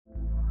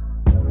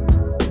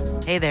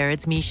Hey there,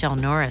 it's Michelle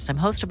Norris. I'm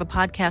host of a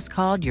podcast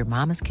called Your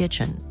Mama's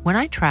Kitchen. When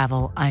I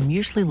travel, I'm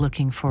usually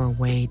looking for a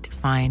way to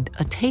find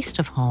a taste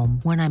of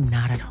home when I'm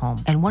not at home.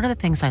 And one of the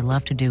things I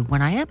love to do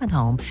when I am at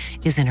home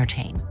is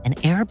entertain. And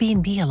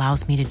Airbnb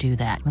allows me to do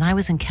that. When I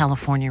was in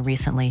California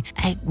recently,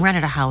 I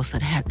rented a house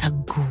that had a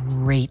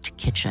great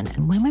kitchen.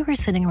 And when we were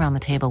sitting around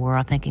the table, we were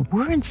all thinking,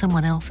 we're in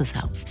someone else's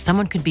house.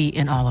 Someone could be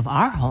in all of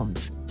our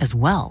homes as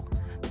well.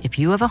 If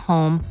you have a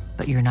home,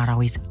 but you're not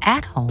always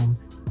at home,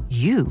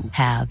 you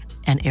have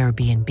an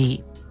Airbnb.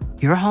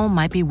 Your home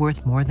might be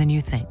worth more than you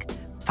think.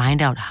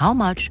 Find out how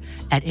much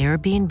at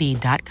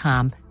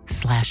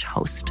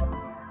airbnb.com/host.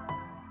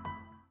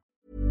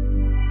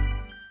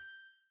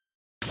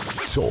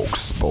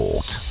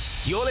 talkSPORT.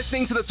 You're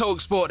listening to the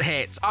talkSPORT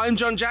Hit. I'm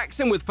John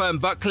Jackson with Fern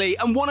Buckley,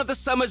 and one of the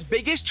summer's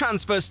biggest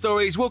transfer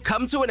stories will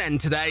come to an end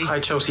today. Hi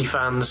Chelsea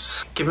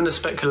fans. Given the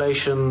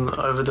speculation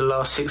over the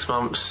last 6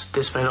 months,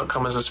 this may not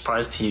come as a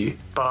surprise to you,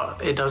 but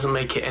it doesn't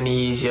make it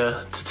any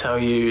easier to tell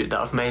you that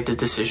I've made the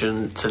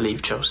decision to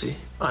leave Chelsea.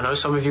 I know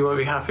some of you won't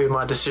be happy with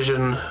my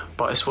decision,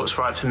 but it's what's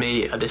right for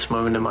me at this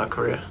moment in my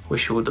career.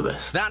 Wish you all the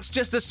best. That's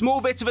just a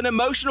small bit of an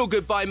emotional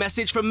goodbye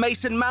message from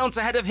Mason Mount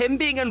ahead of him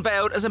being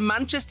unveiled as a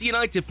Manchester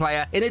United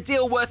player in a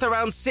deal worth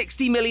around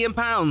 £60 million.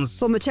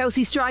 Former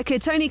Chelsea striker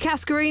Tony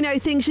Cascarino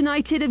thinks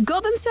United have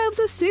got themselves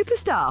a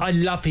superstar. I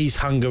love his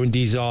hunger and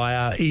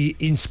desire. He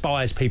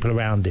inspires people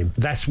around him.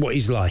 That's what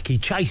he's like. He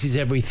chases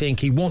everything.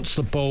 He wants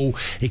the ball.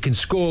 He can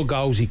score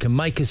goals. He can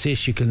make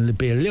assists. You can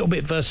be a little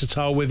bit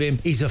versatile with him.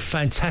 He's a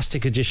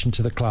fantastic addition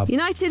to the club.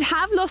 United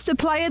have lost a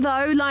player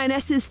though.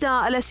 Lionesses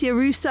star Alessia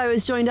Russo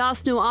has joined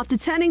Arsenal after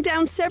turning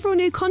down several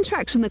new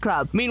contracts from the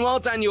club.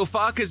 Meanwhile, Daniel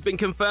Farke has been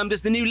confirmed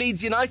as the new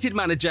Leeds United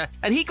manager,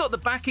 and he got the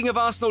backing of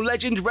Arsenal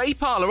legend Ray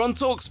Parlour on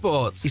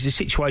talkSPORT. It's a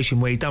situation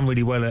where he's done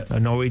really well at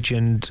Norwich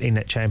and in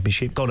that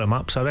Championship, got them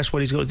up, so that's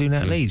what he's got to do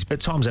now at Leeds.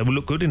 At times they will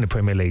look good in the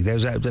Premier League. They're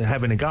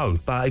having a go.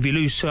 But if you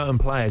lose certain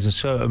players and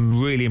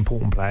certain really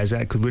important players,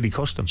 that could really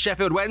cost them.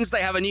 Sheffield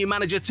Wednesday have a new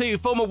manager too.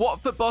 Former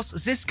Watford boss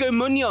Xisco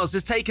Munoz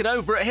has taken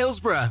over at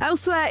Hillsborough.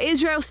 Elsewhere,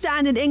 Israel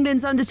stand in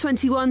England's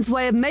under-21s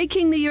way of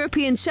making the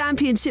European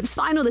Championships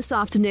final this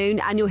afternoon,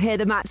 and you'll hear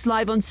the match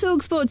live on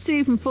talkSPORT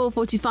 2 from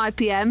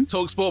 4:45pm.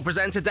 talkSPORT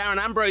presenter Darren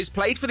Ambrose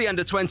played for the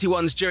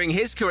under-21s during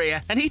his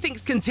career, and he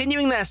thinks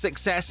continuing their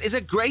success is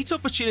a great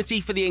opportunity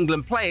for the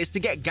England players to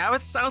get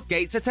Gareth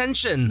Southgate's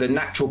attention. The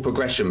natural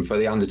progression for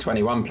the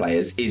under-21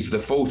 players is the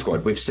full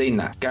squad. We've seen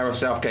that. Gareth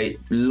Southgate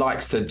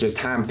likes to just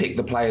handpick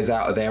the players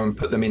out of there and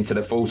put them into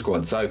the full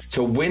squad. So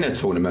to win a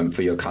tournament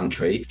for your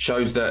country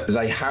shows that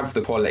they have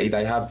the quality,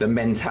 they have the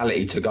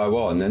mentality to go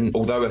on. And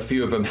although a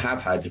few of them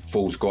have had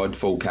full squad,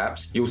 full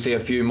caps, you'll see a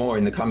few more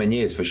in the coming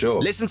years for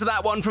sure. Listen to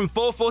that one from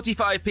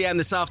 4:45pm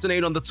this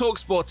afternoon on the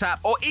talkSPORT app,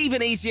 or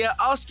even easier,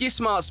 ask your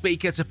smart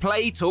speaker to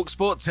play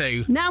talkSPORT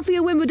 2. Now for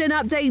your Wimbledon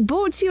update,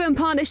 brought to you in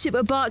partnership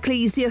with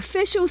Barclays, the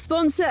official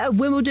sponsor of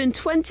Wimbledon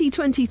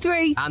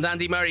 2023. And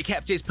Andy Murray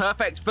kept his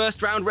perfect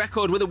first-round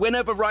record with a win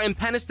over Ryan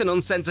Peniston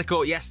on centre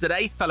court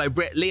yesterday. Fellow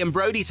Brit Liam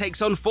Brodie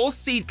takes on fourth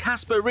seed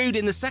Casper Ruud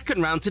in the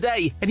second round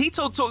today, and he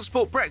told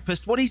talkSPORT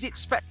Breakfast what he's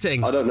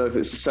expecting. I don't know if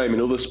it's the same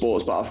in other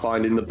sports, but I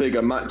find in the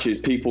bigger matches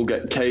people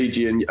get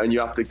cagey and you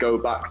have to go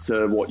back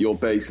to what your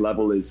base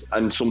level is,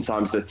 and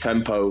sometimes the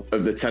tempo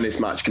of the tennis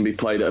match can be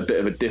played at a bit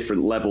of a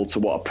different level to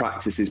what a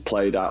practice is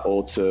played at,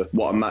 or to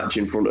what a match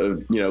in front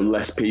of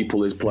less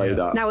people is played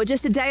at. Now we're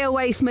just a day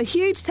away from a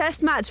huge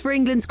test match for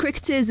England's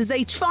cricketers as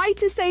they try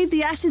to save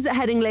the Ashes at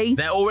Headingley.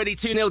 They're already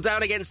 2-0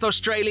 down against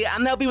Australia,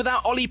 and they'll be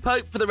without Ollie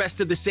Pope for the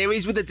rest of the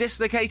series with a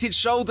dislocated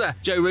shoulder.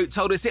 Joe Root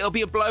told us it'll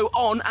be a blow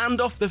on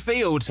and off the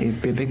field.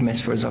 It'd be a big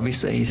miss for us,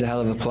 obviously. He's a hell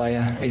of a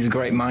player. He's a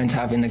great mind to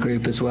have in the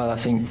group as well, I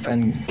think,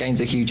 and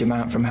gains a huge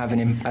amount from having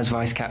him as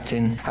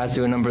vice-captain, as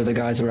do a number of the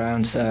guys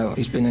around. So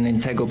he's been an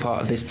integral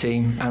part of this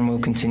team and will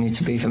continue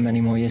to be for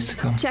many more years to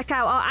come. Check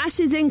out our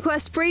Ashes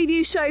Inquest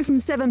preview show from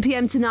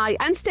 7pm tonight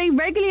and stay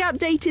regularly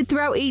updated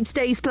throughout each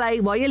day's play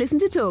while you listen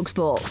to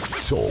talkSPORT.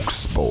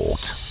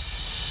 talkSPORT.